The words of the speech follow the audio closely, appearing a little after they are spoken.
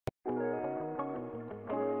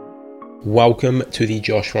Welcome to the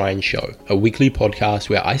Josh Ryan Show, a weekly podcast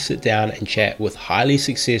where I sit down and chat with highly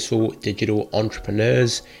successful digital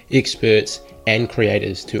entrepreneurs, experts, and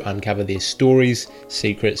creators to uncover their stories,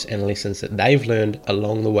 secrets, and lessons that they've learned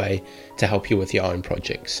along the way to help you with your own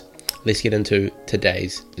projects. Let's get into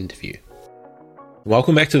today's interview.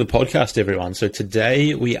 Welcome back to the podcast, everyone. So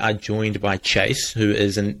today we are joined by Chase, who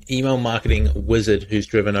is an email marketing wizard who's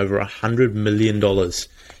driven over $100 million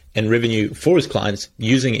in revenue for his clients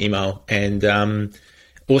using email, and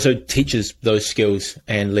also teaches those skills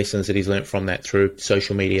and lessons that he's learned from that through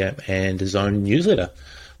social media and his own newsletter.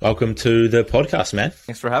 Welcome to the podcast, man.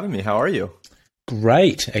 Thanks for having me. How are you?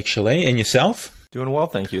 Great, actually. And yourself? Doing well,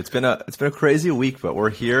 thank you. It's been a crazy week, but we're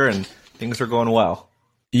here and things are going well.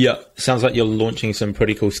 Yeah, sounds like you're launching some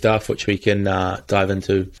pretty cool stuff, which we can dive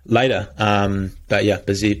into later. But yeah,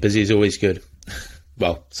 busy is always good.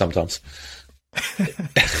 Well, sometimes.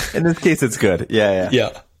 In this case, it's good.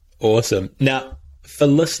 Yeah. Awesome. Now, for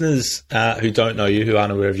listeners who don't know you, who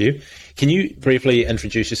aren't aware of you, can you briefly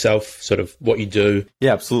introduce yourself, sort of what you do?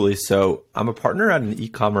 Yeah, absolutely. So I'm a partner at an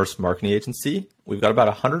e-commerce marketing agency. We've got about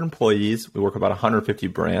 100 employees. We work with about 150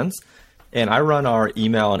 brands. And I run our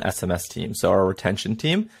email and SMS team, so our retention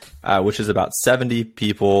team, which is about 70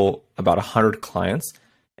 people, about 100 clients.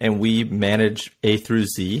 And we manage A through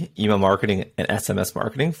Z, email marketing and SMS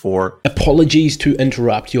marketing for... Apologies to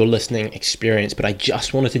interrupt your listening experience, but I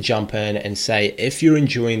just wanted to jump in and say, if you're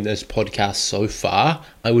enjoying this podcast so far,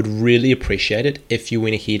 I would really appreciate it if you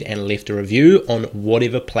went ahead and left a review on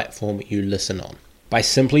whatever platform you listen on. By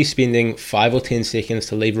simply spending 5 or 10 seconds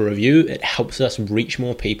to leave a review, it helps us reach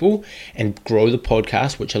more people and grow the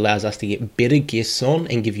podcast, which allows us to get better guests on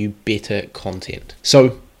and give you better content.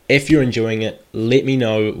 So if you're enjoying it, let me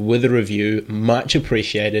know with a review. Much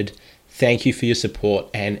appreciated. Thank you for your support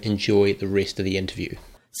and enjoy the rest of the interview.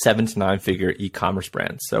 7 to 9 figure e-commerce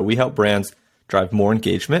brands. So we help brands drive more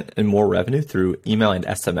engagement and more revenue through email and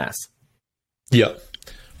SMS. Yeah.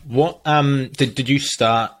 What did you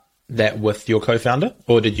start that with your co-founder,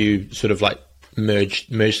 or did you sort of like merge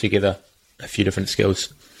together a few different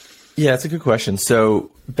skills? Yeah, it's a good question.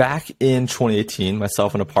 So back in 2018,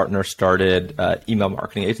 myself and a partner started an email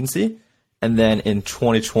marketing agency. And then in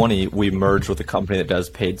 2020, we merged with a company that does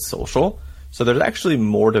paid social. So there's actually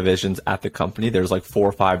more divisions at the company. There's like 4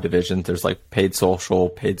 or 5 divisions. There's like paid social,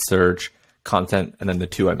 paid search, content, and then the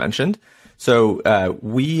 2 I mentioned. So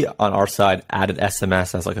we on our side added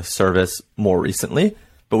SMS as like a service more recently,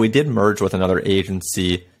 but we did merge with another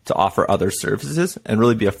agency to offer other services and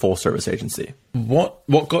really be a full service agency. What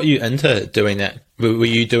got you into doing that? Were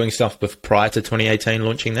you doing stuff prior to 2018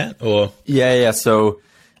 launching that, or? Yeah. So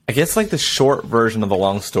I guess like the short version of the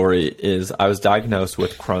long story is I was diagnosed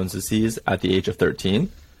with Crohn's disease at the age of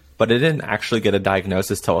 13, but I didn't actually get a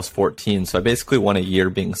diagnosis till I was 14. So I basically went a year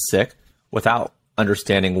being sick without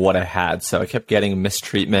understanding what I had. So I kept getting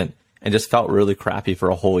mistreatment and just felt really crappy for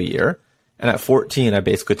a whole year. And at 14, I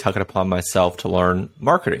basically took it upon myself to learn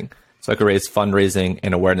marketing so I could raise fundraising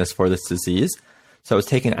and awareness for this disease. So I was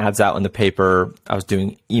taking ads out in the paper. I was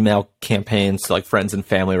doing email campaigns to like friends and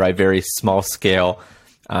family, right? Very small scale,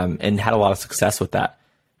 and had a lot of success with that.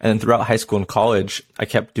 And then throughout high school and college, I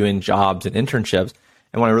kept doing jobs and internships.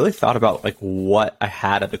 And when I really thought about like what I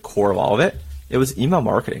had at the core of all of it, it was email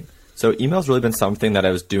marketing. So email's really been something that I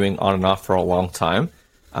was doing on and off for a long time.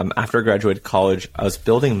 After I graduated college, I was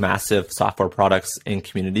building massive software products in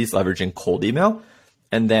communities leveraging cold email.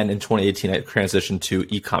 And then in 2018, I transitioned to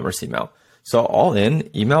e-commerce email. So all in,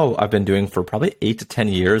 email I've been doing for probably 8 to 10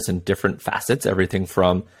 years in different facets, everything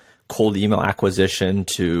from cold email acquisition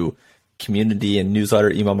to community and newsletter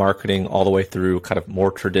email marketing, all the way through kind of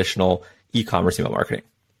more traditional e-commerce email marketing.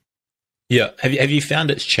 Yeah. Have you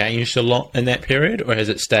found it's changed a lot in that period, or has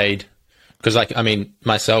it stayed? Because like, I mean,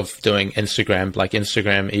 myself doing Instagram, like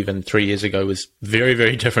Instagram even 3 years ago was very,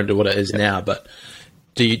 very different to what it is now. But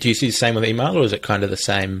do you see the same with email, or is it kind of the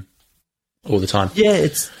same all the time? Yeah,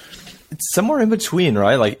 it's somewhere in between,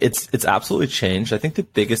 right? Like it's absolutely changed. I think the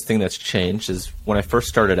biggest thing that's changed is when I first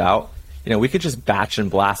started out, we could just batch and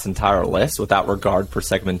blast entire lists without regard for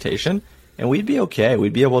segmentation, and we'd be okay.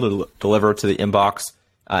 We'd be able to deliver to the inbox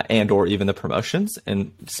and or even the promotions,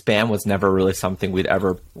 and spam was never really something we'd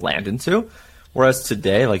ever land into. Whereas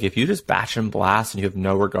today, like if you just batch and blast and you have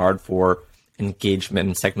no regard for engagement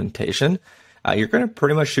and segmentation, you're going to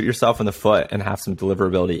pretty much shoot yourself in the foot and have some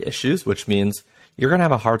deliverability issues, which means you're going to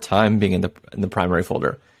have a hard time being in the primary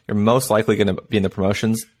folder. You're most likely going to be in the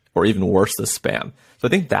promotions, or even worse, the spam. So I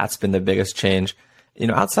think that's been the biggest change.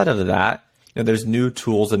 Outside of that, there's new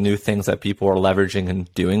tools and new things that people are leveraging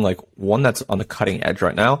and doing. Like one that's on the cutting edge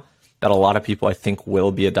right now that a lot of people I think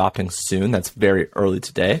will be adopting soon, that's very early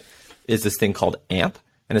today, is this thing called AMP,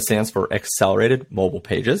 and it stands for Accelerated Mobile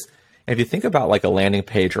Pages. And if you think about like a landing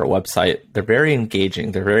page or a website, they're very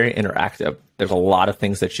engaging, they're very interactive. There's a lot of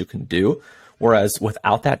things that you can do. Whereas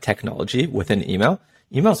without that technology within email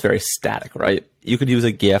is very static, right? You could use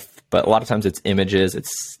a GIF, but a lot of times it's images,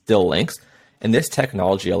 it's still links. And this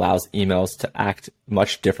technology allows emails to act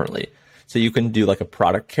much differently. So you can do like a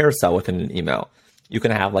product carousel within an email. You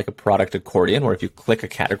can have like a product accordion where if you click a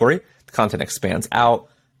category, the content expands out.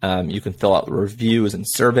 You can fill out reviews and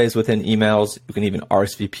surveys within emails. You can even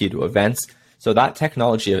RSVP to events. So that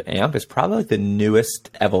technology of AMP is probably like the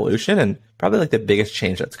newest evolution and probably like the biggest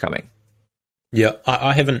change that's coming. Yeah,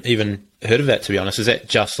 I haven't even heard of that, to be honest. Is that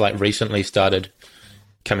just like recently started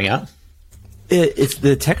coming out? It's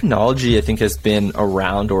the technology, I think, has been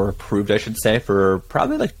around or approved, I should say, for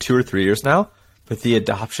probably like 2 or 3 years now. But the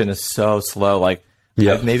adoption is so slow. Like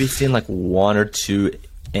I've maybe seen like 1 or 2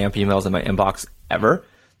 AMP emails in my inbox ever.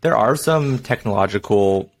 There are some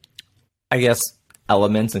technological, I guess,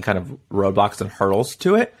 elements and kind of roadblocks and hurdles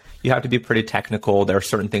to it. You have to be pretty technical. There are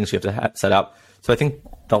certain things you have to set up. So I think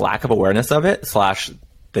the lack of awareness of it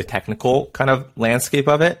 / the technical kind of landscape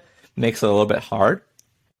of it makes it a little bit hard.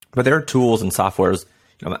 But there are tools and softwares.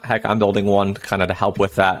 Heck, I'm building one kind of to help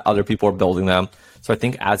with that. Other people are building them. So I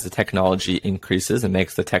think as the technology increases and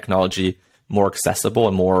makes the technology more accessible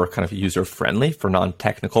and more kind of user-friendly for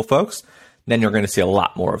non-technical folks, then you're going to see a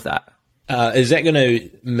lot more of that. Is that going to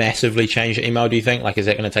massively change email, do you think? Like, is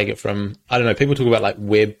that going to take it from, I don't know, people talk about like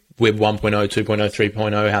web 1.0, 2.0,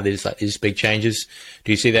 3.0, how there's like these big changes.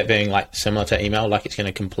 Do you see that being like similar to email, like it's going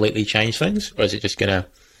to completely change things? Or is it just going to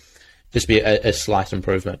just be a slight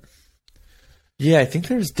improvement? Yeah, I think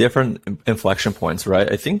there's different inflection points,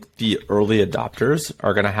 right? I think the early adopters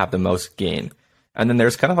are going to have the most gain. And then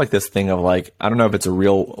there's kind of like this thing of like, I don't know if it's a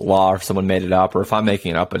real law or if someone made it up or if I'm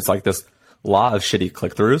making it up, but it's like this law of shitty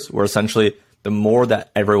click-throughs where essentially the more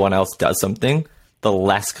that everyone else does something, the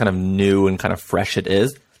less kind of new and kind of fresh it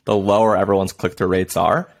is, the lower everyone's click-through rates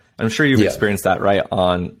are. I'm sure you've experienced that, right,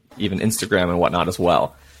 on even Instagram and whatnot as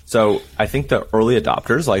well. So I think the early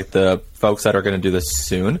adopters, like the folks that are going to do this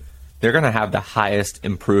soon, they're going to have the highest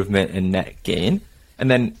improvement in net gain. And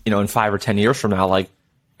then, in 5 or 10 years from now, like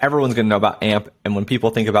everyone's going to know about AMP. And when people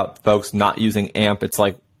think about folks not using AMP, it's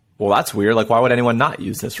like, well, that's weird. Like, why would anyone not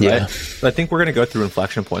use this, right? Yeah. So I think we're going to go through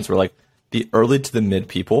inflection points where like the early to the mid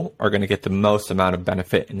people are going to get the most amount of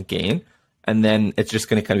benefit and gain. And then it's just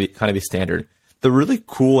going to kind of be standard. The really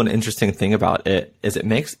cool and interesting thing about it is it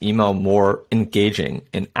makes email more engaging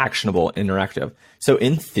and actionable, interactive. So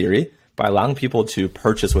in theory, by allowing people to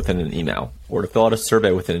purchase within an email or to fill out a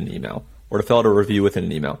survey within an email or to fill out a review within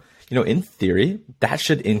an email, in theory, that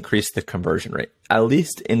should increase the conversion rate, at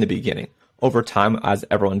least in the beginning. Over time, as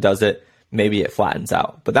everyone does it, maybe it flattens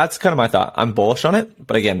out. But that's kind of my thought. I'm bullish on it,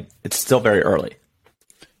 but again, it's still very early.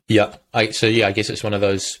 Yeah. I guess it's one of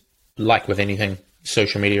those, like with anything,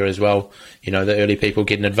 social media as well, the early people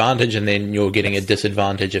get an advantage and then you're getting a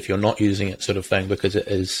disadvantage if you're not using it, sort of thing, because it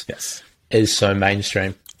is so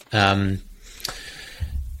mainstream.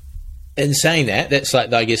 In saying that, that's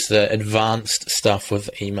like, I guess, the advanced stuff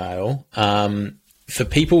with email. For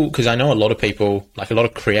people, because I know a lot of people, like a lot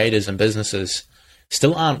of creators and businesses,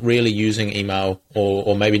 still aren't really using email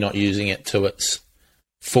or maybe not using it to its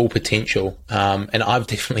full potential. And I've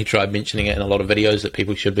definitely tried mentioning it in a lot of videos that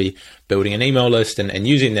people should be building an email list and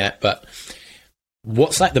using that. But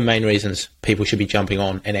what's like the main reasons people should be jumping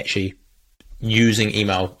on and actually using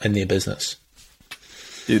email in their business?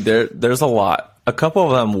 Dude, there's a lot. A couple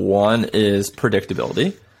of them, one is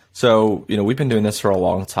predictability. So, we've been doing this for a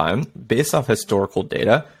long time. Based off historical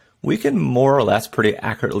data, we can more or less pretty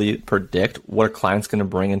accurately predict what a client's going to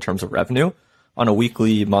bring in terms of revenue on a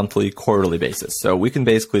weekly, monthly, quarterly basis. So we can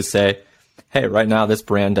basically say, hey, right now this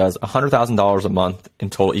brand does $100,000 a month in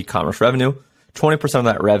total e-commerce revenue. 20% of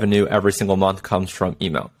that revenue every single month comes from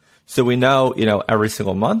email. So we know, every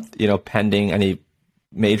single month, pending any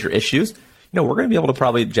major issues, we're going to be able to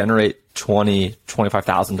probably generate $20,000,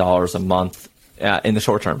 $25,000 a month in the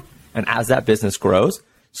short term. And as that business grows,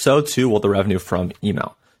 so too will the revenue from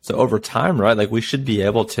email. So over time, right, like we should be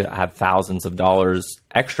able to have thousands of dollars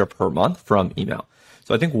extra per month from email.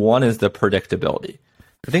 So I think one is the predictability.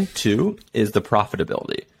 I think two is the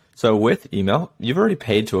profitability. So with email, you've already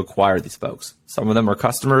paid to acquire these folks. Some of them are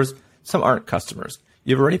customers, some aren't customers.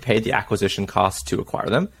 You've already paid the acquisition costs to acquire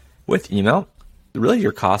them. With email, really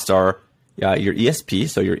your costs are your ESP,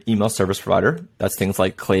 so your email service provider. That's things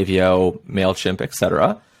like Klaviyo, MailChimp,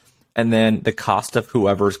 etc. And then the cost of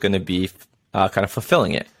whoever's going to be kind of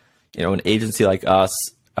fulfilling it. An agency like us,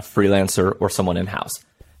 a freelancer, or someone in-house.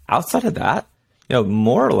 Outside of that,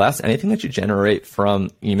 more or less anything that you generate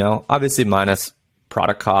from email, obviously minus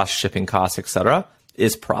product costs, shipping costs, etc.,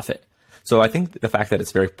 is profit. So I think the fact that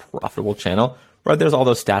it's a very profitable channel, right? There's all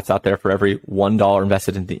those stats out there. For every $1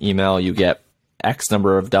 invested into email, you get X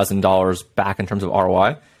number of dozen dollars back in terms of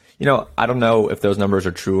ROI. I don't know if those numbers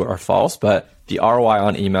are true or false, but the ROI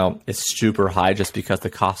on email is super high just because the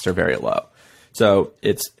costs are very low. So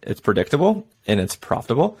it's predictable and it's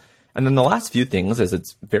profitable. And then the last few things is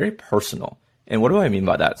it's very personal. And what do I mean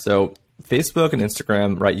by that? So Facebook and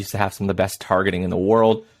Instagram, right, used to have some of the best targeting in the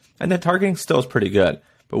world, and the targeting still is pretty good.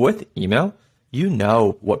 But with email, you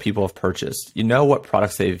know what people have purchased. You know what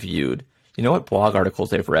products they've viewed. You know what blog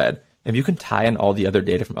articles they've read. If you can tie in all the other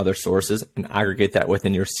data from other sources and aggregate that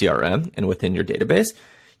within your CRM and within your database,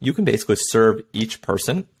 you can basically serve each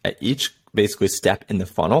person at each basically step in the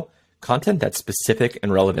funnel content that's specific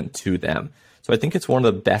and relevant to them. So I think it's one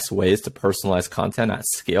of the best ways to personalize content at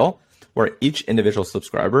scale, where each individual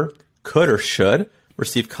subscriber could or should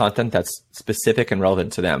receive content that's specific and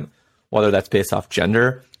relevant to them, whether that's based off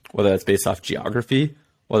gender, whether that's based off geography,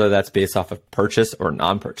 whether that's based off of purchase or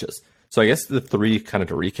non-purchase. So I guess the three, kind of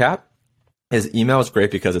to recap, is email is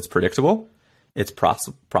great because it's predictable, it's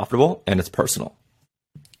profitable, and it's personal.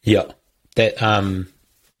 Yeah, that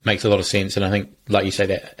makes a lot of sense. And I think, like you say,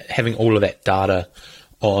 that having all of that data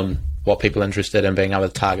on what people are interested in, being able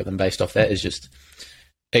to target them based off that is just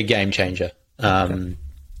a game changer. And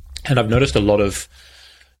I've noticed a lot of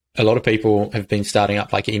people have been starting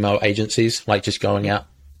up like email agencies, like just going out,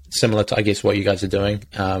 similar to, I guess, what you guys are doing,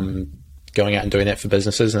 going out and doing that for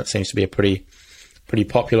businesses. And it seems to be a pretty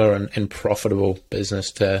popular and profitable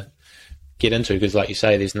business to get into, because like you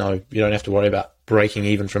say, you don't have to worry about breaking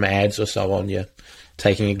even from ads or so on. You're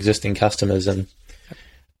taking existing customers and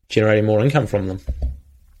generating more income from them.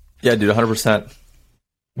 Yeah, dude, 100%.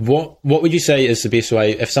 What would you say is the best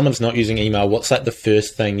way, if someone's not using email, what's like the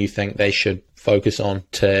first thing you think they should focus on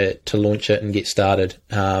to launch it and get started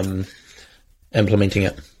implementing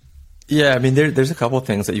it? Yeah, I mean, there's a couple of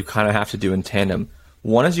things that you kind of have to do in tandem.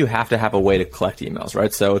 One is you have to have a way to collect emails,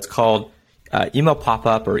 right? So it's called email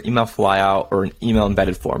pop-up or email flyout or an email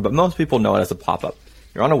embedded form, but most people know it as a pop-up.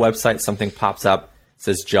 You're on a website, something pops up,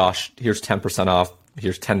 says, Josh, here's 10% off,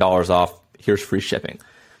 here's $10 off, here's free shipping.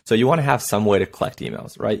 So you want to have some way to collect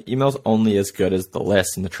emails, right? Email's only as good as the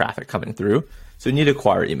list and the traffic coming through. So you need to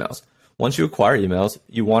acquire emails. Once you acquire emails,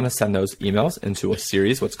 you want to send those emails into a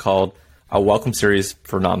series, what's called a welcome series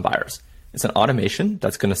for non-buyers. It's an automation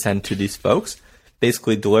that's going to send to these folks,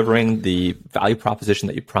 basically delivering the value proposition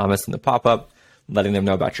that you promised in the pop-up, letting them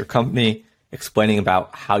know about your company, explaining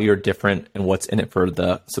about how you're different and what's in it for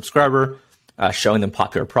the subscriber, showing them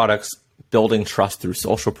popular products, building trust through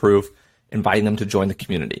social proof, inviting them to join the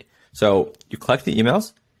community. So you collect the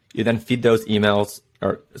emails, you then feed those emails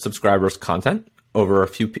or subscribers content over a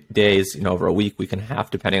few days, over a week, week and a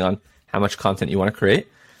half, depending on how much content you want to create.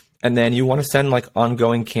 And then you want to send like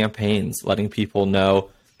ongoing campaigns, letting people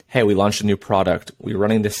know, hey, we launched a new product, we're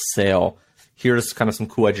running this sale, here's kind of some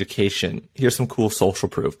cool education, here's some cool social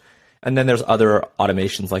proof. And then there's other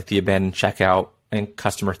automations like the abandoned checkout and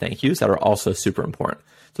customer thank yous that are also super important.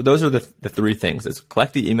 So those are the three things: is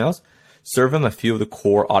collect the emails, serve them a few of the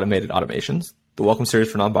core automated automations, the welcome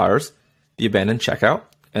series for non-buyers, the abandoned checkout,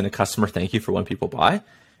 and the customer thank you for when people buy,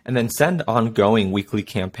 and then send ongoing weekly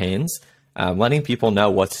campaigns, letting people know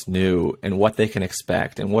what's new and what they can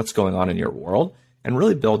expect and what's going on in your world, and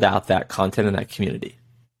really build out that content and that community.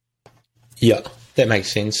 Yeah, that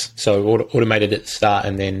makes sense. So automated at the start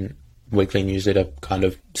and then weekly newsletter kind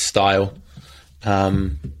of style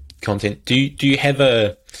content. Do you have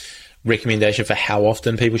a recommendation for how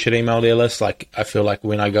often people should email their list? Like, I feel like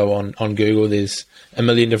when I go on Google, there's a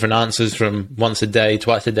million different answers from once a day,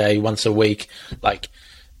 twice a day, once a week. Like,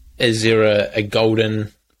 is there a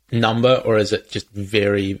golden number, or is it just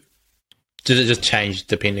does it just change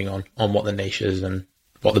depending on what the niche is and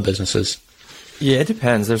what the business is? Yeah, it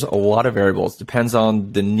depends. There's a lot of variables. It depends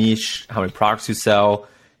on the niche, how many products you sell,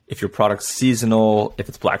 if your product's seasonal, if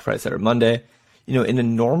it's Black Friday, Cyber Monday. In a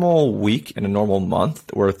normal week, in a normal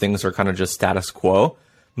month where things are kind of just status quo,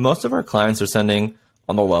 most of our clients are sending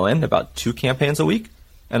on the low end about 2 campaigns a week,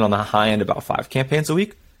 and on the high end about 5 campaigns a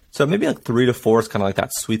week. So maybe like 3 to 4 is kind of like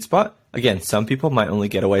that sweet spot. Again, some people might only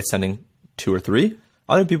get away sending 2 or 3.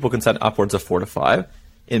 Other people can send upwards of 4 to 5.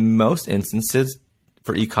 In most instances,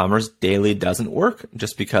 for e-commerce, daily doesn't work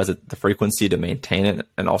just because the frequency to maintain it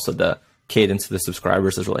and also the cadence of the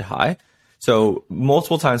subscribers is really high. So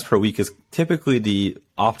multiple times per week is typically the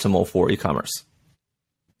optimal for e-commerce.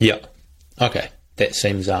 Yeah. Okay. That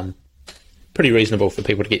seems pretty reasonable for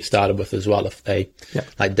people to get started with as well. If they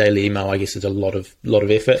like daily email, I guess is a lot of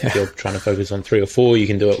effort. If you're trying to focus on 3 or 4, you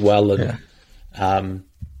can do it well. And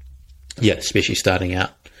especially starting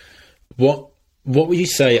out. What would you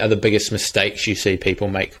say are the biggest mistakes you see people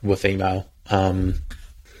make with email?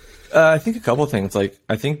 I think a couple of things. Like,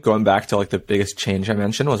 I think going back to like the biggest change I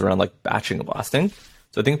mentioned was around like batching and blasting.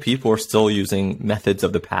 So I think people are still using methods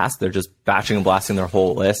of the past. They're just batching and blasting their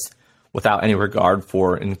whole list without any regard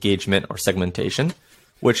for engagement or segmentation,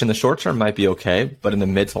 which in the short term might be okay, but in the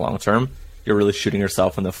mid to long term, you're really shooting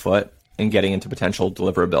yourself in the foot and getting into potential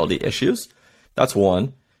deliverability issues. That's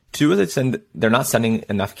one. Two is they're not sending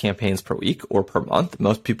enough campaigns per week or per month.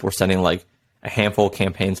 Most people are sending like a handful of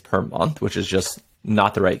campaigns per month, which is just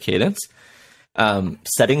not the right cadence.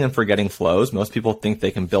 Setting and forgetting flows. Most people think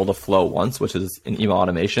they can build a flow once, which is an email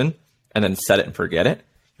automation, and then set it and forget it.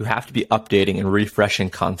 You have to be updating and refreshing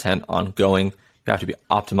content ongoing. You have to be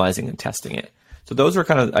optimizing and testing it. So those are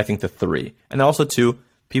kind of, I think, the 3. And also 2,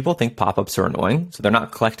 people think pop-ups are annoying, so they're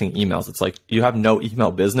not collecting emails. It's like you have no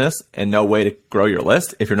email business and no way to grow your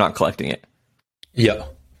list if you're not collecting it. Yeah,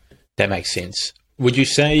 that makes sense. Would you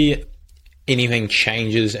say anything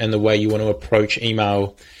changes in the way you want to approach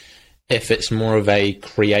email if it's more of a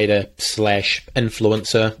creator /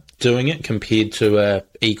 influencer doing it compared to a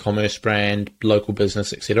e-commerce brand, local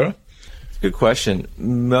business, etc.? Good question.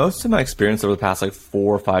 Most of my experience over the past like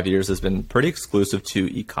 4 or 5 years has been pretty exclusive to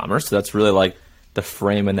e-commerce. So that's really like the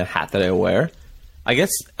frame and the hat that I wear. I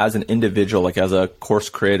guess as an individual, like as a course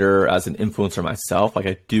creator, as an influencer myself, like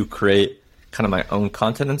I do create kind of my own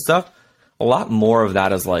content and stuff. A lot more of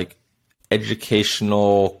that is like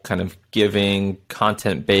educational, kind of giving,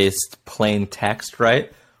 content-based, plain text,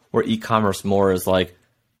 right? Where e-commerce more is like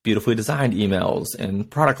beautifully designed emails and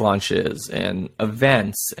product launches and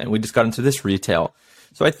events. And we just got into this retail.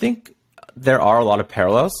 So I think there are a lot of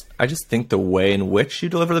parallels. I just think the way in which you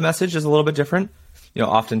deliver the message is a little bit different. You know,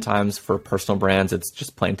 oftentimes for personal brands, it's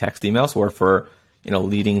just plain text emails, or for, you know,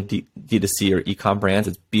 leading D2C or e-com brands,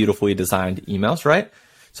 it's beautifully designed emails, right?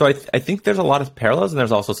 So I think there's a lot of parallels and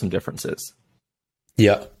there's also some differences.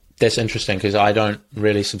 Yeah, that's interesting because I don't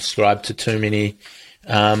really subscribe to too many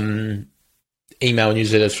email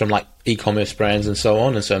newsletters from like e-commerce brands and so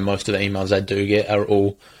on. And so most of the emails I do get are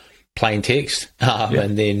all plain text.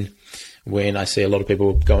 And then when I see a lot of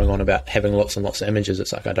people going on about having lots and lots of images,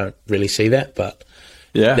 it's like I don't really see that. But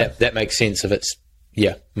that makes sense if it's,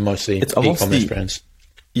 mostly e-commerce brands.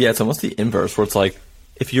 Yeah, it's almost the inverse where it's like,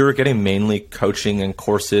 if you're getting mainly coaching and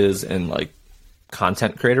courses and like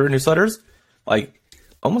content creator newsletters, like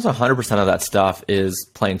almost 100% of that stuff is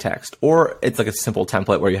plain text, or it's like a simple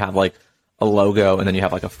template where you have like a logo and then you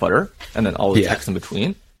have like a footer and then all the text in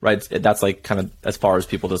between, right? That's like kind of as far as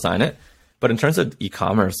people design it. But in terms of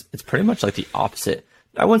e-commerce, it's pretty much like the opposite.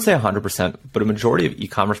 I wouldn't say 100%, but a majority of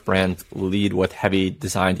e-commerce brands lead with heavy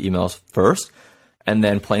designed emails first, and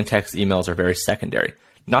then plain text emails are very secondary.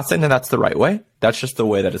 Not saying that that's the right way. That's just the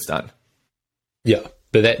way that it's done. Yeah,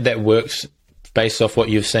 but that works based off what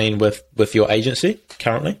you've seen with your agency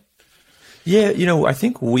currently? Yeah, you know, I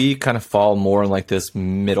think we kind of fall more in like this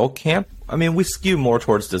middle camp. I mean, we skew more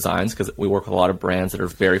towards designs because we work with a lot of brands that are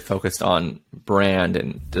very focused on brand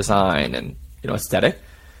and design and, you know, aesthetic.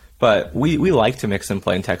 But we like to mix in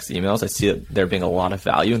plain text emails. I see there being a lot of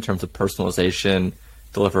value in terms of personalization,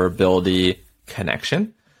 deliverability,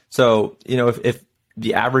 connection. So, you know, if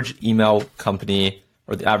the average email company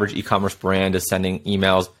or the average e-commerce brand is sending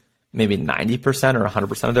emails, maybe 90% or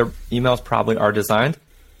 100% of their emails probably are designed.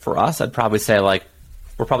 For us, I'd probably say like,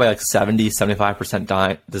 we're probably like 70,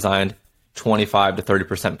 75% designed, 25 to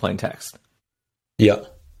 30% plain text. Yeah.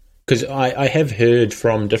 Because I have heard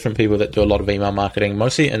from different people that do a lot of email marketing,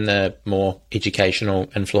 mostly in the more educational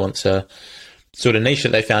influencer sort of niche,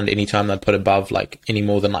 that they found anytime they put above like any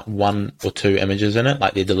more than like 1 or 2 images in it,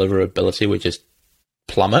 like their deliverability would just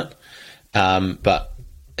plummet. But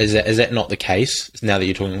is that not the case now that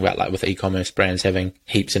you're talking about like with e-commerce brands having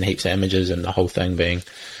heaps and heaps of images and the whole thing being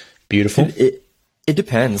beautiful? It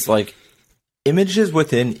depends. Like, images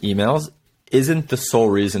within emails isn't the sole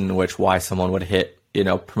reason in which why someone would hit, you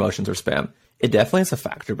know, promotions or spam. It definitely is a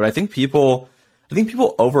factor, but I think people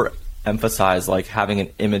overemphasize like having an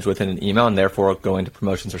image within an email and therefore going to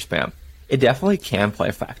promotions or spam. It definitely can play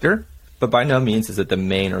a factor, but by no means is it the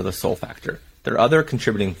main or the sole factor. There are other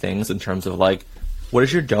contributing things in terms of like, what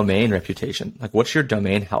is your domain reputation? Like, what's your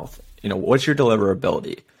domain health? You know, what's your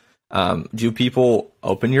deliverability? Do people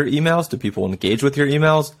open your emails? Do people engage with your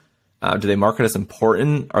emails? Do they mark it as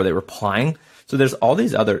important? Are they replying? So there's all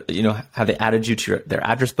these other, you know, have they added you to their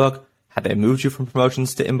address book? Have they moved you from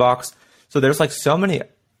promotions to inbox? So there's like so many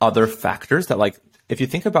other factors that, like, if you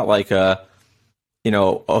think about like a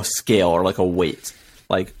a scale or like a weight.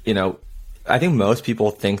 Like, I think most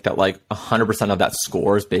people think that like 100% of that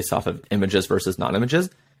score is based off of images versus non-images.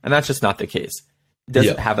 And that's just not the case. Does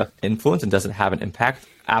it have an influence and does it have an impact?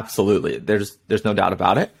 Absolutely. There's no doubt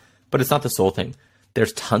about it, but it's not the sole thing.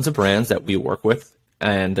 There's tons of brands that we work with,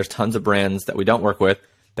 and there's tons of brands that we don't work with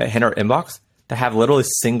that hit our inbox that have literally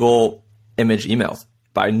single image emails.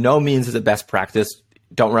 By no means is it best practice.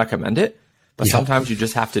 Don't recommend it, but sometimes you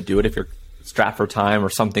just have to do it if you're strapped for time or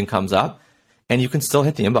something comes up, and you can still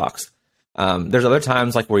hit the inbox. There's other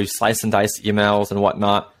times like where you slice and dice emails and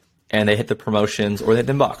whatnot, and they hit the promotions or they hit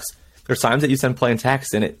the inbox. There's times that you send plain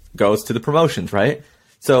text and it goes to the promotions, right?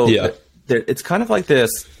 So it's kind of like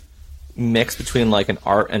this mix between like an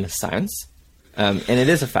art and a science, and it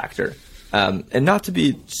is a factor. And not to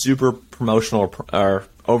be super promotional or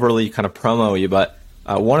overly kind of promo-y, but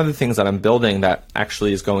one of the things that I'm building that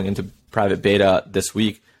actually is going into private beta this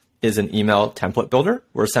week is an email template builder,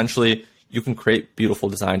 where essentially you can create beautiful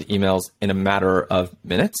designed emails in a matter of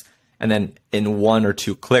minutes. And then in 1 or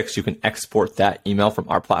 2 clicks, you can export that email from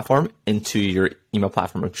our platform into your email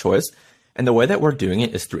platform of choice. And the way that we're doing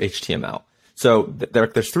it is through HTML. So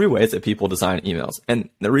there's 3 ways that people design emails. And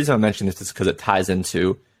the reason I'm mentioning this is because it ties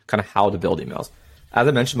into kind of how to build emails. As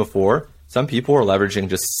I mentioned before, some people are leveraging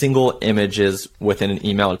just single images within an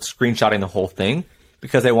email, screenshotting the whole thing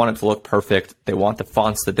because they want it to look perfect. They want the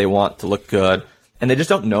fonts that they want to look good, and they just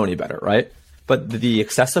don't know any better, right? But the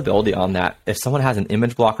accessibility on that, if someone has an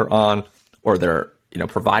image blocker on or their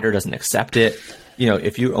provider doesn't accept it,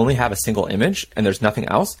 if you only have a single image and there's nothing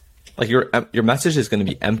else, like your message is going to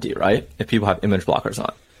be empty, right? If people have image blockers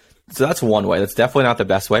on. So that's one way. That's definitely not the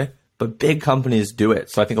best way, but big companies do it.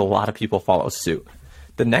 So I think a lot of people follow suit.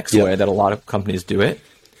 The next way that a lot of companies do it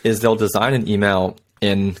is they'll design an email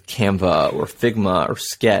in Canva or Figma or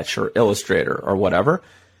Sketch or Illustrator or whatever,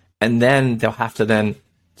 and then they'll have to then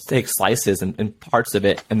take slices and parts of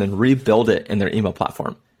it and then rebuild it in their email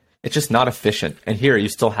platform. It's just not efficient. And here you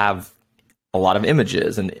still have a lot of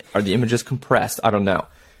images, and are the images compressed? I don't know.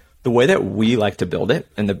 The way that we like to build it,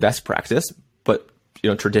 and the best practice, but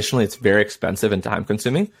traditionally it's very expensive and time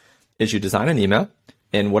consuming, is you design an email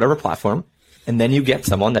in whatever platform, and then you get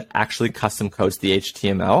someone that actually custom codes the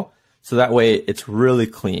HTML. So that way it's really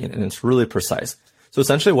clean and it's really precise. So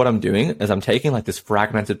essentially what I'm doing is I'm taking like this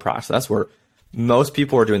fragmented process where most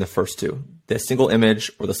people are doing the first 2, the single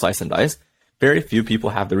image or the slice and dice. Very few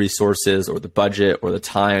people have the resources or the budget or the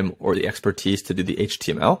time or the expertise to do the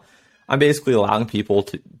HTML. I'm basically allowing people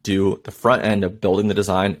to do the front end of building the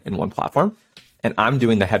design in one platform. And I'm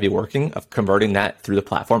doing the heavy working of converting that through the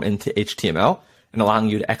platform into HTML and allowing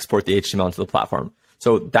you to export the HTML into the platform.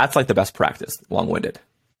 So that's like the best practice, long-winded.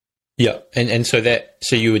 Yeah. And so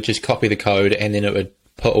you would just copy the code and then it would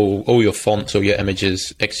put all your fonts, all your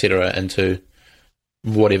images, etc. into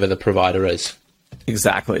whatever the provider is.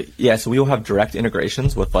 Exactly. Yeah. So we will have direct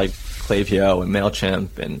integrations with like Klaviyo and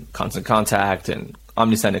MailChimp and Constant Contact and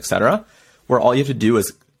Omnisend, etc., where all you have to do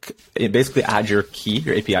is basically add your key,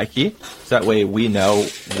 your API key. So that way we know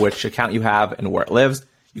which account you have and where it lives.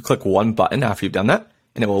 You click one button after you've done that,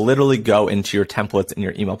 and it will literally go into your templates in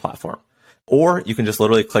your email platform. Or you can just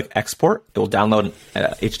literally click export. It will download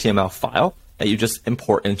an HTML file that you just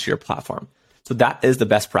import into your platform. So that is the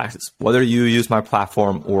best practice. Whether you use my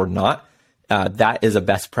platform or not, that is a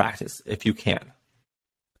best practice if you can.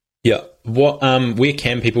 Yeah. Where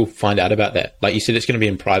can people find out about that? Like you said, it's going to be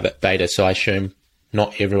in private beta, so I assume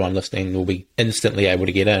not everyone listening will be instantly able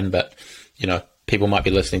to get in, but people might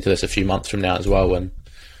be listening to this a few months from now as well and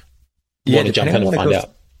want to jump in and find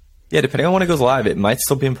out. Yeah, depending on when it goes live, it might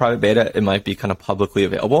still be in private beta. It might be kind of publicly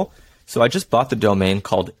available. So I just bought the domain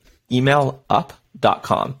called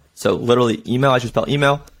emailup.com. So literally email, I just spell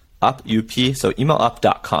email, up, UP. So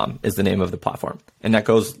emailup.com is the name of the platform. And that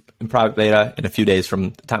goes in private beta in a few days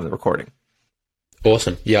from the time of the recording.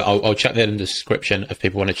 Awesome. Yeah, I'll chuck that in the description if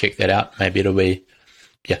people want to check that out. Maybe it'll be,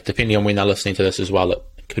 depending on when they're listening to this as well,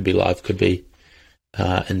 it could be live, could be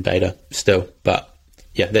in beta still. But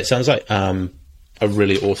yeah, that sounds like a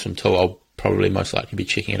really awesome tool. I'll probably most likely be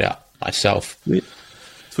checking it out myself.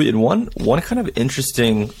 Sweet. And one kind of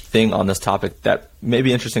interesting thing on this topic that may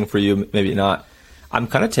be interesting for you, maybe not. I'm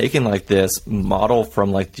kind of taking like this model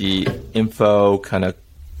from like the info kind of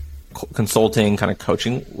consulting kind of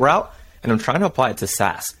coaching route, and I'm trying to apply it to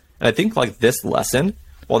SaaS. And I think like this lesson,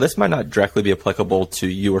 while this might not directly be applicable to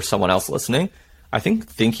you or someone else listening, I think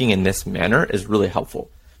thinking in this manner is really helpful.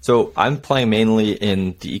 So I'm playing mainly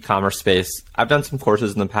in the e-commerce space. I've done some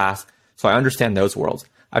courses in the past, so I understand those worlds.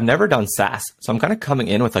 I've never done SaaS. So I'm kind of coming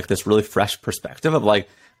in with like this really fresh perspective of like,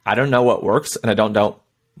 I don't know what works and I don't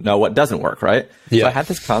know what doesn't work, right? Yeah. So I had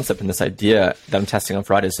this concept and this idea that I'm testing on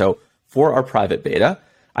Friday. So for our private beta,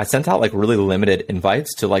 I sent out like really limited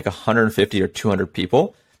invites to like 150 or 200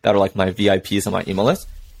 people that are like my VIPs on my email list.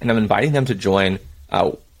 And I'm inviting them to join.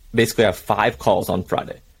 Basically, I have 5 calls on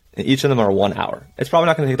Friday, and each of them are 1 hour. It's probably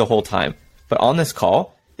not going to take the whole time, but on this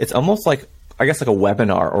call, it's almost like, I guess, like a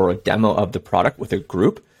webinar or a demo of the product with a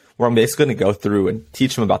group where I'm basically going to go through and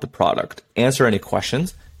teach them about the product, answer any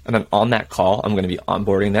questions, and then on that call, I'm going to be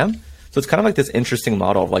onboarding them. So it's kind of like this interesting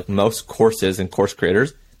model of like most courses and course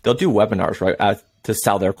creators, they'll do webinars, right, to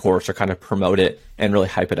sell their course or kind of promote it and really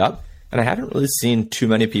hype it up. And I haven't really seen too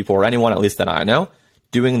many people, or anyone at least that I know,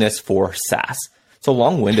 doing this for SaaS. So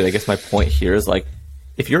long-winded, I guess my point here is like,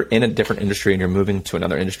 if you're in a different industry and you're moving to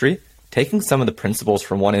another industry, taking some of the principles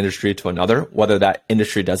from one industry to another, whether that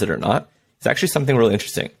industry does it or not, is actually something really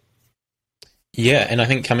interesting. Yeah, and I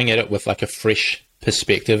think coming at it with like a fresh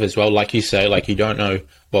perspective as well, like you say, like you don't know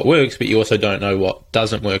what works, but you also don't know what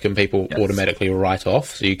doesn't work, and people automatically write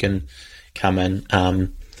off. So you can come in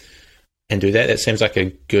and do that. That seems like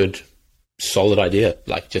a good, solid idea,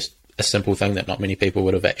 like just a simple thing that not many people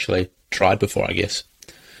would have actually tried before, I guess.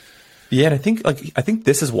 Yeah, and I think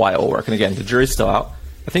this is why it will work. And again, the jury's still out.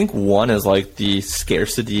 I think one is like the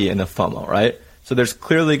scarcity and the FOMO, right? So there's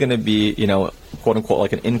clearly going to be, quote unquote,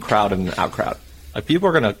 like an in crowd and an out crowd. Like people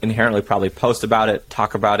are going to inherently probably post about it,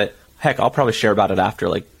 talk about it. Heck, I'll probably share about it after.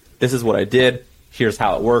 Like, this is what I did. Here's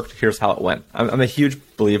how it worked. Here's how it went. I'm a huge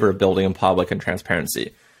believer of building in public and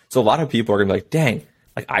transparency. So a lot of people are going to be like, dang,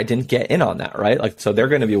 like I didn't get in on that, right? Like, so they're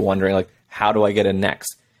going to be wondering like, how do I get in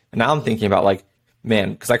next? And now I'm thinking about like,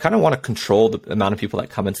 man, because I kind of want to control the amount of people that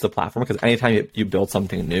come into the platform, because anytime you build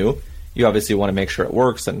something new, you obviously want to make sure it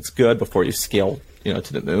works and it's good before you scale,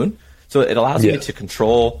 to the moon. So it allows me to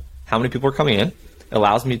control how many people are coming in. It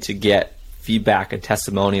allows me to get feedback and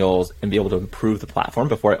testimonials and be able to improve the platform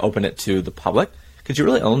before I open it to the public, because you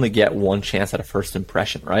really only get one chance at a first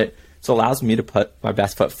impression, right? So it allows me to put my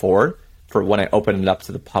best foot forward for when I open it up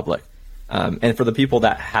to the public. And for the people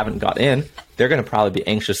that haven't got in, they're going to probably be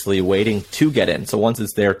anxiously waiting to get in. So once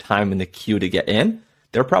it's their time in the queue to get in,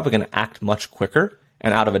 they're probably going to act much quicker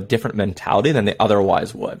and out of a different mentality than they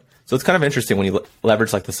otherwise would. So it's kind of interesting when you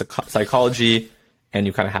leverage like the psychology, and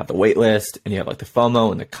you kind of have the wait list, and you have like the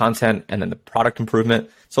FOMO and the content and then the product improvement.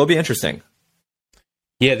 So it'll be interesting.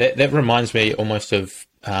 Yeah, that reminds me almost of,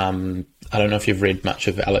 I don't know if you've read much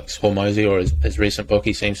of Alex Hormozy or his recent book.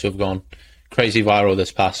 He seems to have gone crazy viral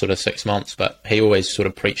this past sort of 6 months, but he always sort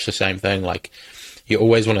of preached the same thing. Like, you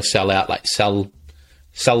always want to sell out, like sell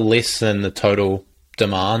less than the total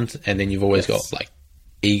demand, and then you've always got like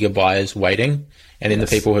eager buyers waiting, and then the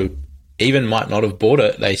people who even might not have bought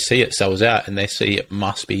it, they see it sells out and they see it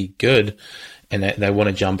must be good, and they want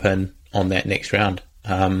to jump in on that next round.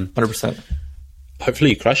 100%.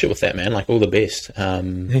 Hopefully you crush it with that, man. Like, all the best.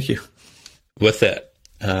 Thank you. With it,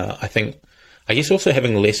 I guess also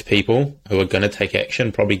having less people who are going to take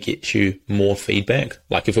action probably gets you more feedback.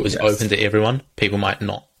 Like, if it was open to everyone, people might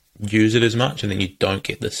not use it as much, and then you don't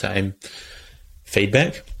get the same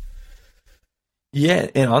feedback. Yeah,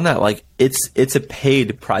 and on that, like, it's a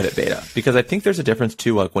paid private beta, because I think there's a difference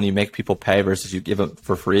too, like when you make people pay versus you give it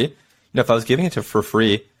for free. If I was giving it for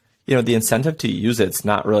free, the incentive to use it's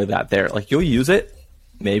not really that there. Like, you'll use it,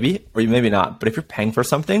 maybe, or you maybe not. But if you're paying for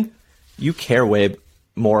something, you care way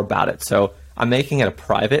more about it. So I'm making it a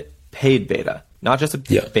private paid beta, not just a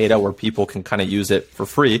beta where people can kind of use it for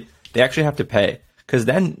free. They actually have to pay, because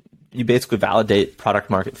then you basically validate product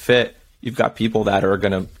market fit. You've got people that are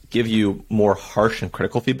going to give you more harsh and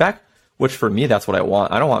critical feedback, which for me, that's what I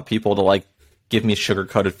want. I don't want people to like give me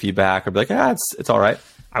sugar-coated feedback or be like, it's all right.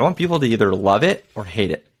 I want people to either love it or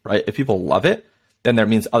hate it, right? If people love it, then that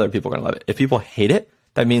means other people are going to love it. If people hate it,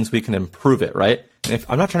 that means we can improve it, right? And if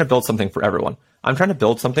I'm not trying to build something for everyone, I'm trying to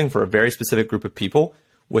build something for a very specific group of people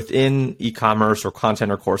within e-commerce or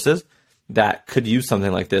content or courses that could use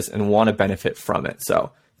something like this and want to benefit from it.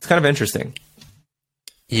 So it's kind of interesting.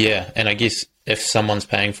 Yeah, and I guess if someone's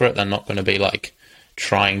paying for it, they're not going to be like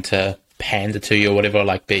trying to pander to you or whatever.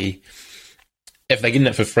 Like, if they're getting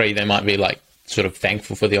it for free, they might be like sort of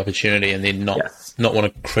thankful for the opportunity, and then not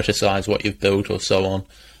want to criticize what you've built or so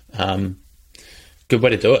on. Good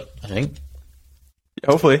way to do it, I think.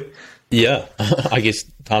 Hopefully. Yeah, I guess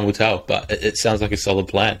time will tell, but it sounds like a solid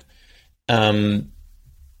plan.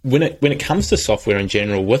 When it comes to software in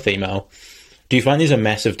general with email, do you find there's a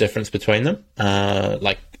massive difference between them?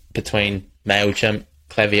 Like between MailChimp,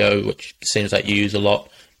 Klaviyo, which seems like you use a lot,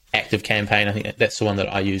 ActiveCampaign, I think that's the one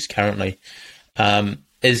that I use currently.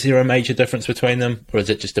 Is there a major difference between them, or is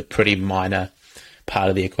it just a pretty minor part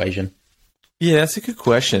of the equation? Yeah, that's a good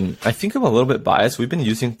question. I think I'm a little bit biased. We've been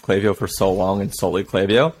using Klaviyo for so long and solely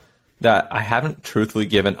Klaviyo that I haven't truthfully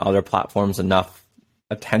given other platforms enough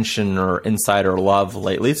attention or insight or love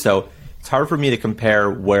lately. So it's hard for me to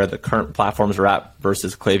compare where the current platforms are at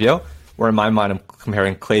versus Klaviyo, where in my mind, I'm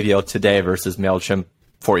comparing Klaviyo today versus MailChimp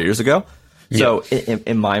 4 years ago. So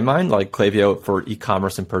in my mind, like Klaviyo for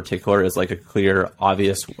e-commerce in particular is like a clear,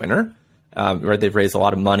 obvious winner, where they've raised a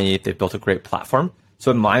lot of money. They've built a great platform.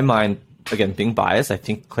 So in my mind, again, being biased, I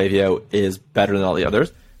think Klaviyo is better than all the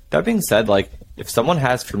others. That being said, like if someone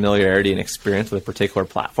has familiarity and experience with a particular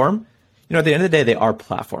platform, at the end of the day, they are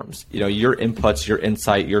platforms. Your inputs, your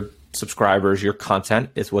insight, your subscribers, your content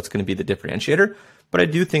is what's going to be the differentiator. But I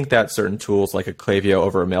do think that certain tools like a Klaviyo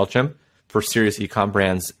over a MailChimp for serious e-com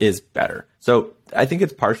brands is better. So I think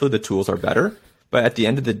it's partially the tools are better, but at the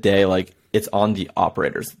end of the day, like it's on the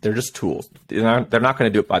operators. They're just tools. They're not going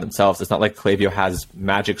to do it by themselves. It's not like Klaviyo has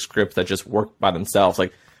magic scripts that just work by themselves.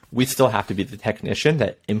 Like we still have to be the technician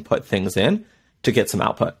that input things in to get some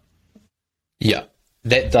output. Yeah,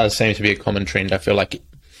 that does seem to be a common trend. I feel like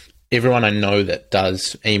everyone I know that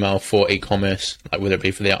does email for e-commerce, like whether it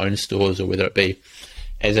be for their own stores or whether it be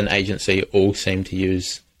as an agency, all seem to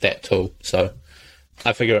use that tool. So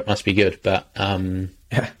I figure it must be good. But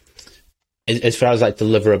as far as like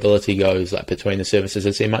deliverability goes, like between the services,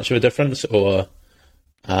 is there much of a difference or?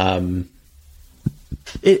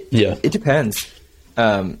 It depends.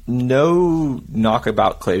 No knock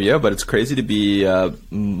about Klaviyo, but it's crazy to be a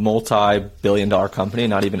multi-billion-dollar company and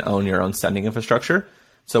not even own your own sending infrastructure.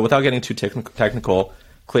 So without getting too technical,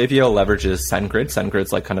 Klaviyo leverages SendGrid.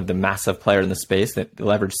 SendGrid's like kind of the massive player in the space that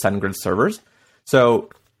leverage SendGrid servers. So,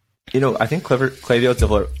 I think Klaviyo's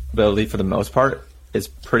deliverability for the most part is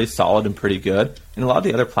pretty solid and pretty good. And a lot of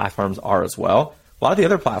the other platforms are as well. A lot of the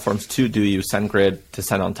other platforms too do use SendGrid to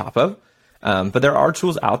send on top of. But there are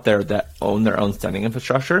tools out there that own their own sending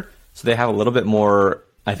infrastructure. So they have a little bit more,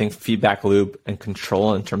 I think, feedback loop and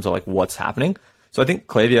control in terms of like what's happening. So I think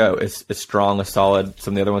Klaviyo is strong, is solid.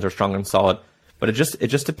 Some of the other ones are strong and solid, but it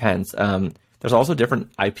just depends. There's also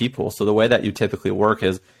different IP pools. So the way that you typically work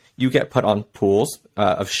is you get put on pools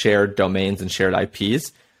of shared domains and shared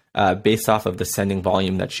IPs based off of the sending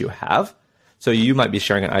volume that you have. So you might be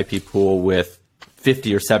sharing an IP pool with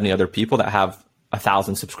 50 or 70 other people that have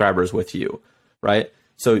 1,000 subscribers with you, right?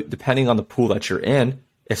 So depending on the pool that you're in,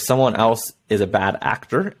 if someone else is a bad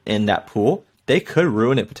actor in that pool, they could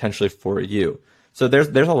ruin it potentially for you. So there's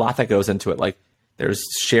a lot that goes into it. Like there's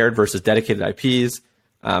shared versus dedicated IPs.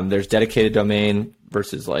 There's dedicated domain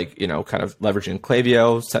versus like, kind of leveraging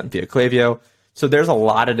Klaviyo, sent via Klaviyo. So there's a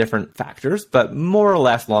lot of different factors, but more or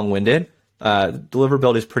less long-winded.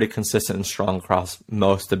 Deliverability is pretty consistent and strong across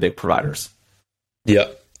most of the big providers. Yeah.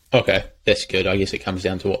 Okay. That's good. I guess it comes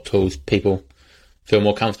down to what tools people feel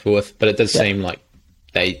more comfortable with, but it does seem like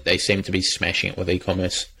they seem to be smashing it with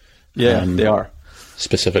e-commerce. Yeah, they are.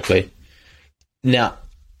 Specifically. Now,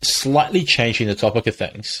 slightly changing the topic of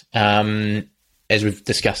things, as we've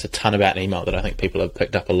discussed a ton about email that I think people have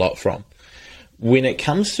picked up a lot from. When it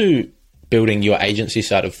comes to building your agency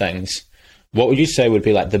side of things, what would you say would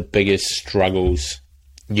be like the biggest struggles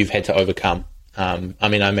you've had to overcome? I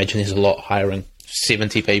imagine there's a lot hiring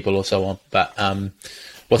 70 people or so on, but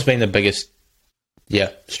what's been the biggest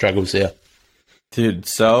struggles there? Dude,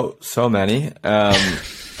 so many.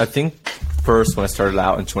 I think first when I started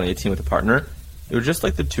out in 2018 with a partner, it was just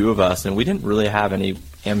like the two of us, and we didn't really have any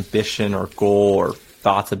ambition or goal or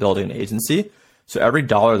thoughts of building an agency. So every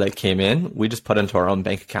dollar that came in, we just put into our own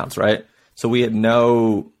bank accounts, right? So we had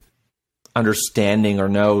no understanding or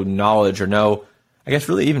no knowledge or no, I guess,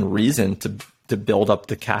 really even reason to build up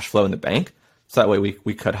the cash flow in the bank. So that way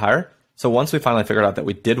we could hire. So once we finally figured out that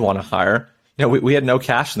we did want to hire, we had no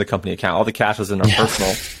cash in the company account. All the cash was in our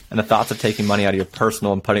personal. And the thoughts of taking money out of your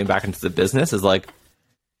personal and putting it back into the business is like,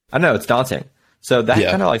 I don't know, it's daunting. So that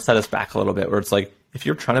kind of like set us back a little bit, where it's like, if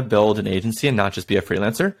you're trying to build an agency and not just be a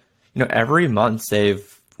freelancer, every month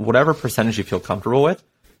save whatever percentage you feel comfortable with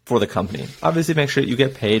for the company. Obviously make sure that you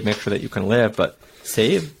get paid, make sure that you can live, but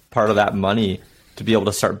save part of that money to be able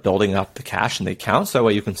to start building up the cash in the account. So that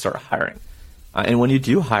way you can start hiring. And when you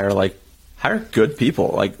do hire, hire good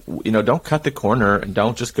people. Don't cut the corner and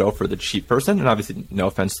don't just go for the cheap person. And obviously, no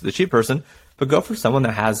offense to the cheap person, but go for someone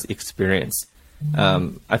that has experience.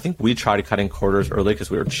 I think we tried cutting quarters early because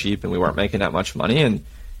we were cheap and we weren't making that much money. And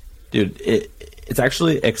dude, it's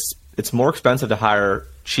actually it's more expensive to hire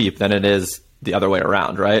cheap than it is the other way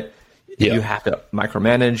around, right? Yeah. You have to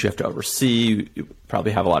micromanage, you have to oversee, you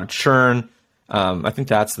probably have a lot of churn. I think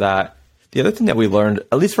that's that. The other thing that we learned,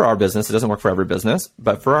 at least for our business, it doesn't work for every business,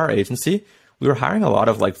 but for our agency, we were hiring a lot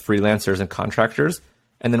of freelancers and contractors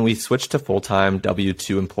and then we switch to full-time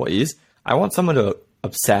W-2 employees, I want someone to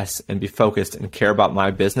obsess and be focused and care about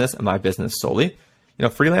my business and my business solely.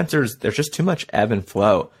 Freelancers, there's just too much ebb and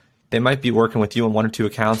flow. They might be working with you on one or two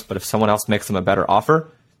accounts, but if someone else makes them a better offer,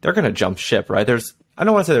 they're going to jump ship, right? I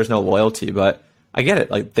don't want to say there's no loyalty, but I get it.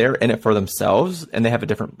 Like, they're in it for themselves and they have a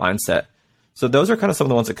different mindset. So those are kind of some of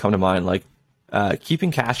the ones that come to mind, like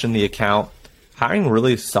keeping cash in the account, hiring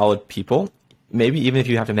really solid people, maybe even if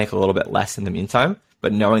you have to make a little bit less in the meantime,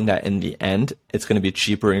 but knowing that in the end, it's going to be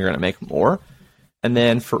cheaper and you're going to make more. And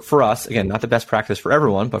then for us, again, not the best practice for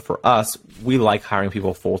everyone, but for us, we like hiring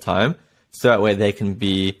people full time. So that way they can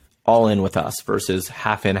be all in with us versus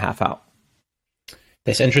half in, half out.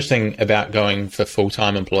 That's interesting about going for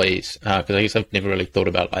full-time employees, because I guess I've never really thought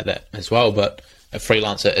about it like that as well. But a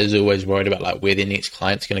freelancer is always worried about like where their next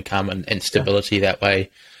client's going to come and stability that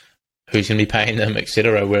way, who's going to be paying them,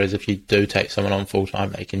 etc. Whereas if you do take someone on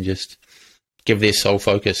full-time, they can just give their sole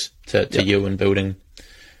focus to you and building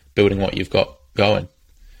what you've got going.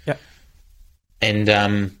 Yeah.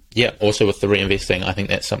 And also with the reinvesting, I think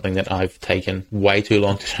that's something that I've taken way too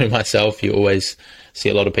long to do myself. You always see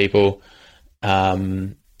a lot of people.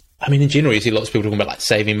 In general, you see lots of people talking about like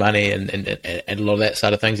saving money and a lot of that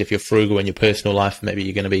side of things. If you're frugal in your personal life, maybe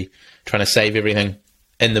you're going to be trying to save everything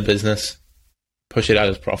in the business, push it out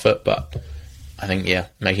as profit. But I think,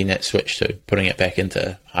 making that switch to putting it back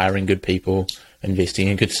into hiring good people, investing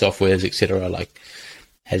in good softwares, etc., like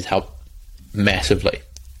has helped massively.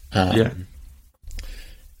 And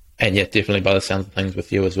definitely by the sounds of things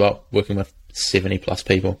with you as well, working with 70 plus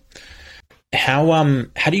people. How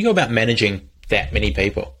do you go about managing that many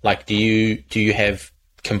people? Like, do you have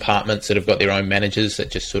compartments that have got their own managers that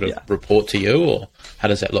just sort of report to you, or how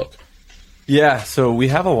does that look? Yeah, so we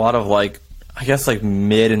have a lot of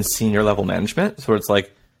mid and senior level management. So it's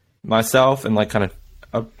like myself and like kind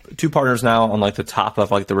of two partners now on like the top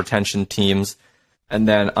of like the retention teams. And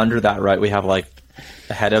then under that, right, we have like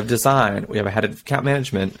a head of design, we have a head of account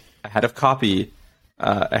management, a head of copy,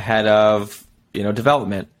 a head of,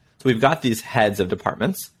 development. So we've got these heads of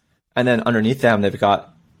departments, and then underneath them, they've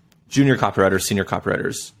got junior copywriters, senior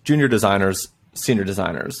copywriters, junior designers, senior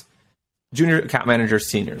designers, junior account managers,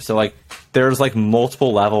 seniors. So like there's like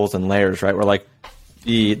multiple levels and layers, right? Where like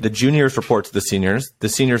the juniors report to the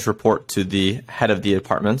seniors report to the head of the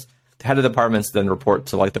departments, the head of the departments then report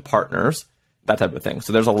to like the partners, that type of thing.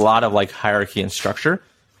 So there's a lot of like hierarchy and structure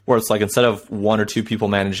where it's like instead of one or two people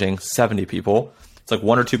managing 70 people, it's like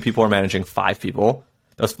one or two people are managing 5 people.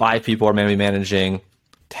 Those 5 people are maybe managing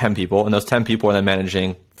 10 people, and those 10 people are then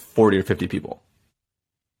managing 40 or 50 people.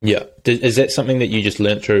 Yeah. Is that something that you just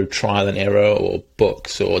learned through trial and error or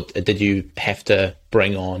books, or did you have to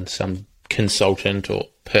bring on some consultant or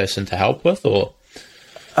person to help with, or?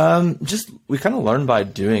 We kind of learned by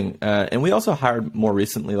doing, and we also hired more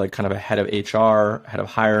recently, like kind of a head of HR, head of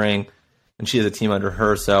hiring, and she has a team under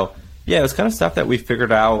her. So yeah, it was kind of stuff that we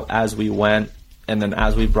figured out as we went. And then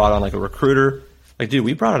as we brought on like a recruiter, like, dude,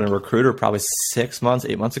 we brought on a recruiter probably 6 months,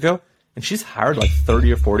 8 months ago, and she's hired like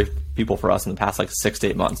 30 or 40 people for us in the past like 6 to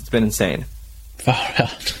 8 months. It's been insane. Far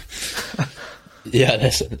out. Yeah,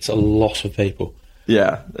 it's a lot of people.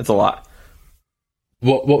 Yeah, it's a lot.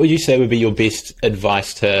 What would you say would be your best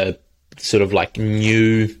advice to sort of like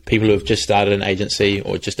new people who have just started an agency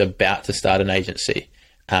or just about to start an agency?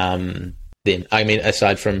 Then, I mean,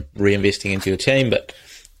 aside from reinvesting into your team, but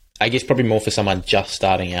I guess probably more for someone just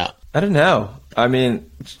starting out. I don't know. I mean,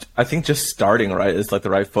 I think just starting right is like the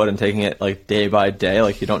right foot and taking it like day by day.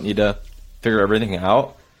 Like you don't need to figure everything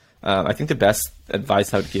out. I think the best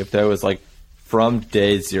advice I would give though is like from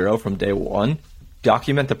day zero, from day one,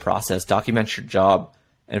 document the process, document your job,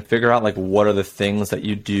 and figure out like what are the things that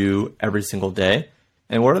you do every single day,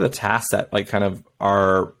 and what are the tasks that like kind of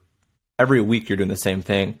are every week you're doing the same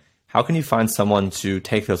thing. How can you find someone to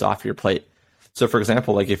take those off your plate? So for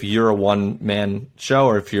example, like if you're a one-man show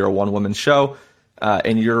or if you're a one-woman show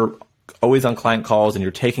and you're always on client calls and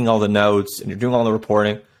you're taking all the notes and you're doing all the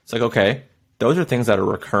reporting, it's like, okay, those are things that are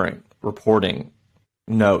recurring. Reporting,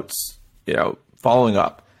 notes, following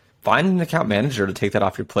up. Find an account manager to take that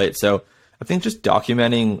off your plate. So I think just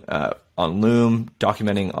documenting on Loom,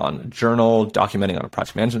 documenting on a journal, documenting on a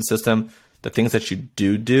project management system, the things that you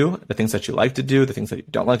do, the things that you like to do, the things that you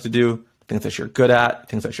don't like to do, the things that you're good at, the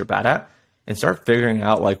things that you're bad at, and start figuring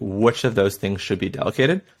out like which of those things should be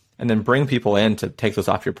delegated, and then bring people in to take those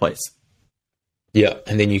off your place. Yeah,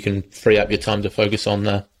 and then you can free up your time to focus on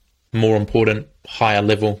the more important, higher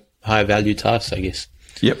level, higher value tasks, I guess.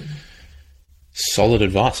 Yep. Solid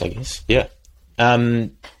advice, I guess. Yeah.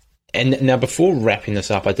 And now before wrapping this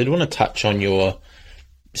up, I did want to touch on your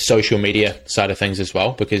social media side of things as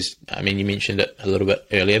well? Because, I mean, you mentioned it a little bit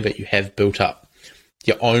earlier, but you have built up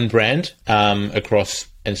your own brand across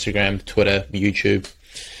Instagram, Twitter, YouTube.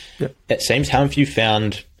 Yep. It seems, how have you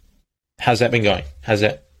found, how's that been going? Has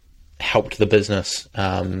that helped the business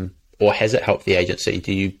or has it helped the agency?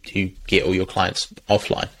 Do you get all your clients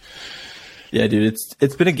offline? Yeah, dude,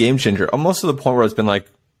 it's been a game changer, almost to the point where it's been like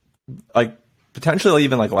potentially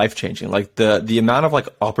even like life changing. Like the amount of like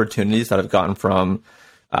opportunities that I've gotten from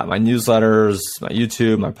my newsletters, my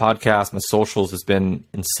YouTube, my podcast, my socials has been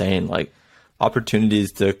insane. Like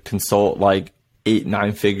opportunities to consult like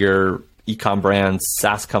 8-9 figure e-com brands,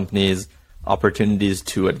 SaaS companies, opportunities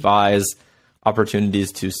to advise,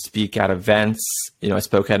 opportunities to speak at events. You know, I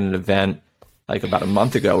spoke at an event like about a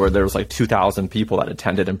month ago where there was like 2,000 people that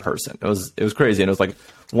attended in person. It was crazy. And it was like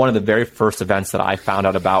one of the very first events that I found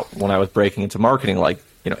out about when I was breaking into marketing, like,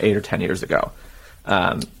 8 or 10 years ago.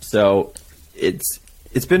 So it's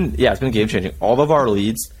been a game changing. All of our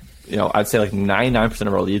leads, I'd say like 99%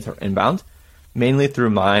 of our leads are inbound, mainly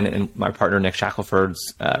through mine and my partner, Nick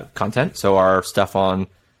Shackelford's content. So our stuff on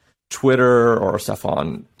Twitter or stuff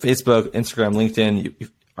on Facebook, Instagram, LinkedIn,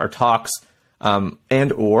 our talks,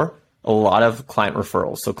 and or a lot of client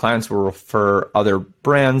referrals. So clients will refer other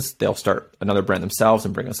brands. They'll start another brand themselves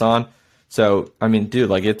and bring us on. So, I mean, dude,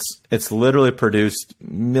 like it's literally produced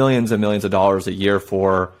millions and millions of dollars a year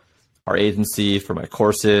for our agency, for my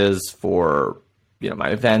courses, for, my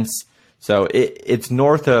events. So it's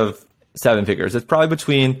north of 7 figures. It's probably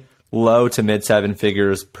between low to mid 7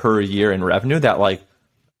 figures per year in revenue that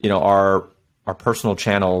our personal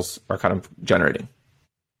channels are kind of generating.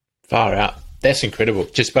 Far out. That's incredible.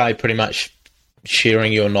 Just by pretty much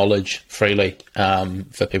sharing your knowledge freely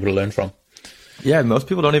for people to learn from. Yeah, most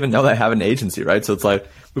people don't even know they have an agency, right? So it's like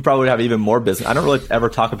we probably have even more business. I don't really ever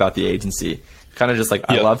talk about the agency. Kind of just like,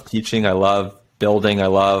 I love teaching, I love building, I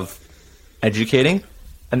love educating.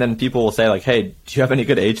 And then people will say like, hey, do you have any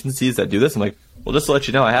good agencies that do this? I'm like, well, just to let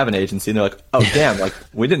you know, I have an agency. And they're like, oh, damn, like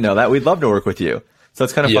we didn't know that. We'd love to work with you. So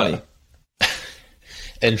it's kind of funny.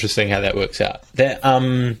 Interesting how that works out. That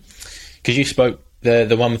because you spoke,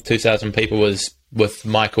 the one with 2,000 people was with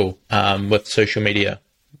Michael with Social Media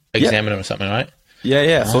Examiner or something, right?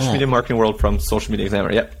 Yeah. Social Media Marketing World from Social Media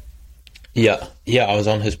Examiner. Yep. Yeah. I was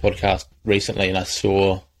on his podcast recently, and I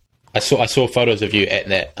saw photos of you at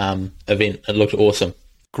that event. It looked awesome.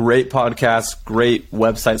 Great podcast, great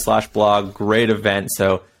website / blog, great event.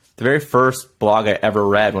 So the very first blog I ever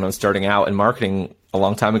read when I was starting out in marketing a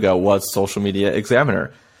long time ago was Social Media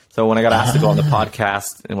Examiner. So when I got asked to go on the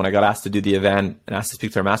podcast and when I got asked to do the event and asked to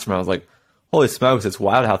speak to our mastermind, I was like, holy smokes, it's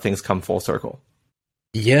wild how things come full circle.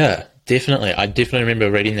 Yeah, definitely. I definitely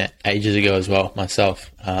remember reading that ages ago as well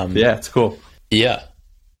myself. Yeah, it's cool. Yeah.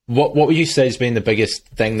 What would you say has been the biggest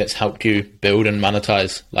thing that's helped you build and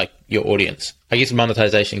monetize like your audience? I guess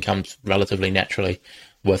monetization comes relatively naturally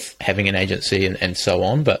with having an agency and so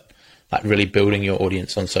on, but like really building your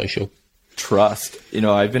audience on social. Trust.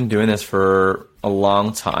 I've been doing this for a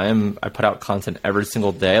long time. I put out content every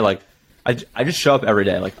single day. Like I just show up every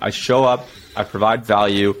day. Like I show up, I provide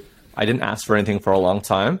value. I didn't ask for anything for a long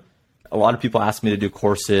time. A lot of people ask me to do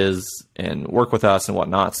courses and work with us and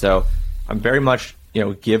whatnot. So I'm very much,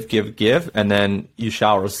 give, and then you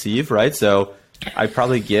shall receive, right? So I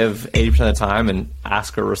probably give 80% of the time and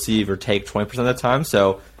ask or receive or take 20% of the time.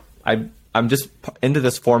 So I'm just into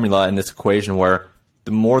this formula and this equation where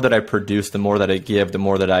the more that I produce, the more that I give, the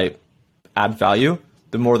more that I add value,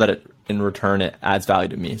 the more that in return it adds value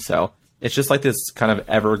to me. So it's just like this kind of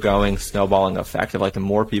ever-going snowballing effect of like the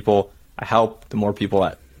more people I help, the more people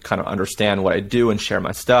that kind of understand what I do and share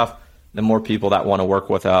my stuff, the more people that want to work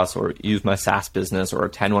with us or use my SaaS business or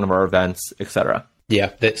attend one of our events, etc.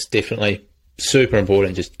 Yeah, that's definitely super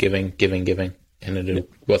important, just giving. And it'll,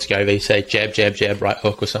 what's Gary Vee say? Jab, jab, jab, right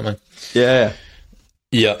hook or something. Yeah.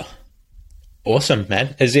 Awesome,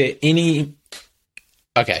 man. Is there any...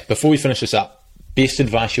 Okay, before we finish this up, best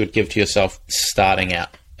advice you would give to yourself starting out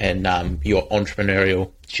in your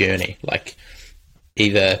entrepreneurial journey? Like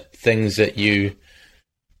either things that you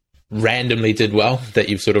randomly did well that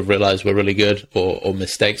you've sort of realized were really good or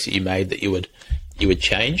mistakes that you made that you would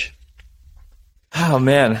change? Oh,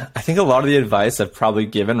 man. I think a lot of the advice I've probably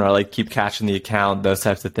given are like keep cashing the account, those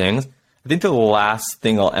types of things. I think the last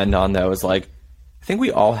thing I'll end on, though, is like I think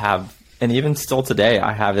we all have, and even still today,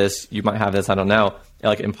 I have this, you might have this, I don't know,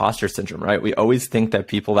 like imposter syndrome, right? We always think that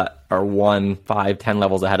people that are 1, 5, 10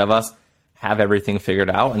 levels ahead of us have everything figured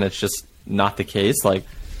out, and it's just not the case. Like,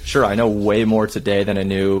 sure, I know way more today than I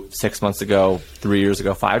knew 6 months ago, 3 years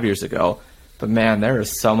ago, 5 years ago, but man, there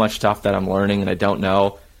is so much stuff that I'm learning and I don't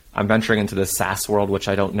know. I'm venturing into the SaaS world, which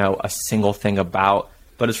I don't know a single thing about,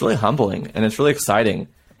 but it's really humbling and it's really exciting.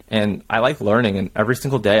 And I like learning, and every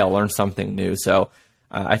single day I'll learn something new. So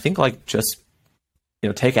I think like just,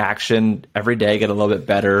 take action every day, get a little bit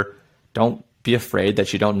better. Don't be afraid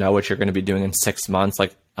that you don't know what you're going to be doing in 6 months.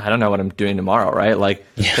 Like, I don't know what I'm doing tomorrow, right? Like,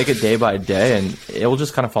 take it day by day and it will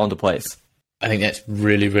just kind of fall into place. I think that's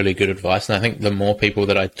really, really good advice. And I think the more people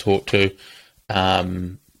that I talk to,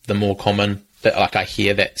 the more common that, like, I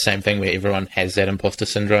hear that same thing where everyone has that imposter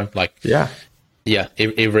syndrome. Like,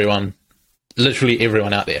 everyone, literally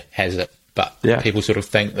everyone out there has it, but people sort of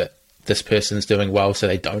think that this person's doing well, so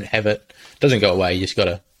they don't have it. It doesn't go away. You just got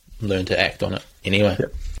to learn to act on it anyway.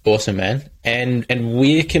 Awesome, man. And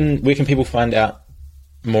where can people find out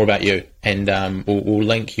more about you? And we'll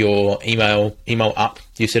link your email up.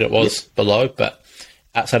 You said it was below, but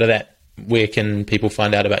outside of that, where can people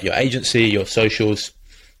find out about your agency, your socials?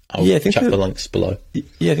 I'll chuck the links below.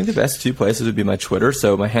 Yeah, I think the best two places would be my Twitter.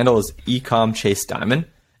 So my handle is ecomchasedimond.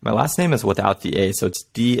 My last name is without the A, so it's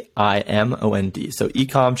Dimond. So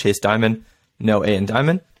ecom Chase Dimond, no A in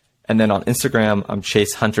Diamond. And then on Instagram, I'm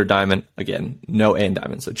Chase Hunter Diamond. Again, no A in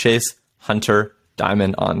Diamond. So Chase Hunter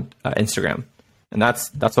Diamond on Instagram. And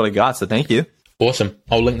that's what I got. So thank you. Awesome.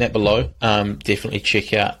 I'll link that below. Definitely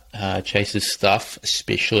check out Chase's stuff,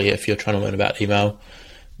 especially if you're trying to learn about email,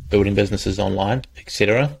 building businesses online,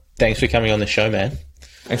 etc. Thanks for coming on the show, man.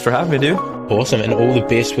 Thanks for having me, dude. Awesome. And all the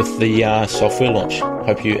best with the software launch.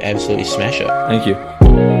 Hope you absolutely smash it. Thank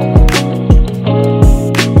you.